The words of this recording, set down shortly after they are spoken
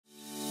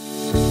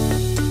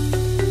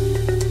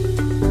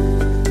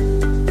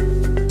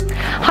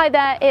Hi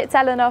there, it's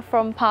Eleanor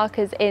from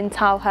Parkers in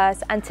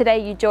Tilehurst, and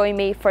today you join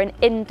me for an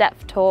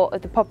in-depth tour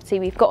of the property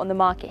we've got on the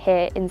market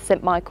here in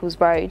St Michael's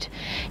Road.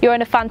 You're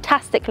in a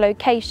fantastic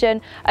location,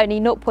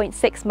 only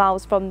 0.6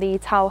 miles from the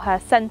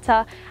Tilehurst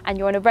Centre, and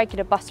you're on a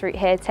regular bus route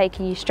here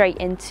taking you straight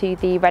into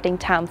the Reading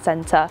Town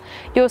Centre.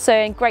 You're also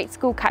in great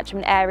school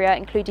catchment area,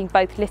 including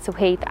both Little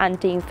Heath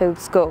and Deanfield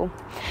School.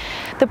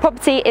 The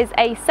property is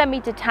a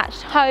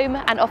semi-detached home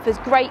and offers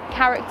great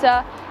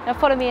character. Now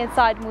follow me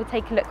inside and we'll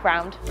take a look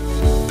round.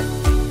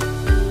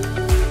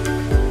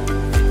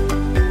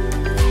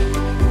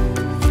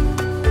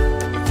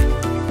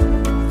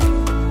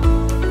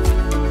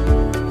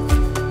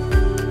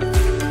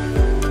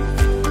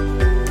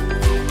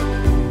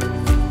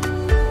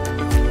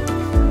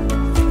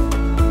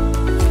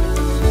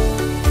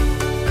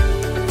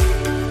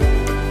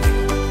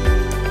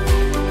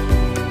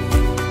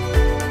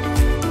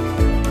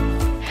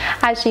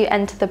 As you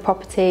enter the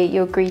property,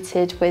 you're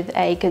greeted with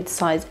a good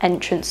sized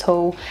entrance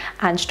hall,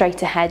 and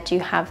straight ahead you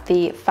have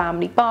the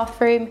family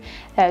bathroom.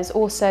 There's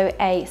also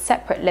a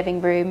separate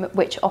living room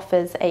which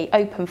offers an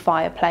open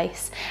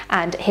fireplace,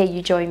 and here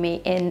you join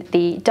me in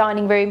the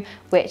dining room,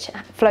 which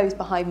flows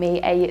behind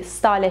me a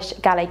stylish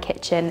galley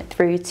kitchen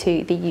through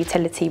to the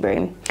utility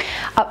room.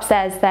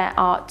 Upstairs there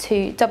are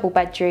two double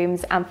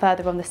bedrooms, and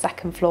further on the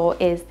second floor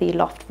is the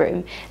loft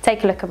room.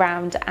 Take a look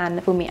around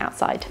and we'll meet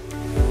outside.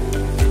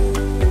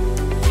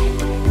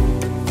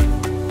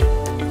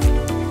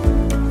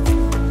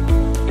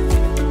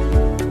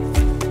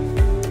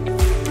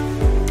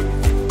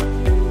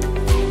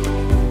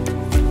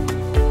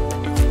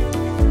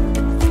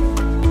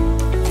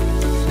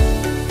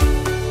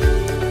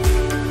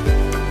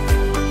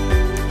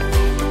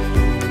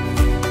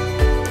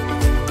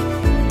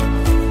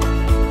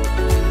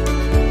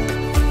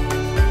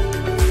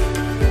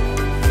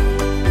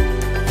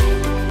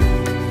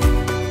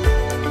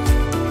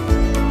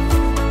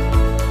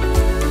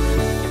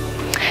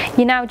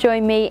 You now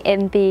join me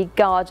in the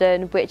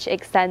garden, which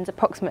extends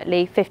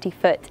approximately 50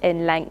 foot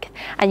in length,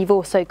 and you've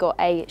also got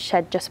a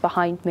shed just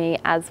behind me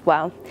as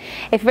well.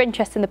 If you're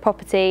interested in the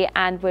property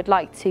and would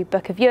like to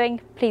book a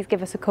viewing, please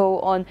give us a call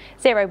on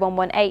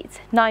 0118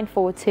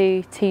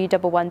 942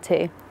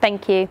 2112.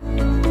 Thank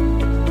you.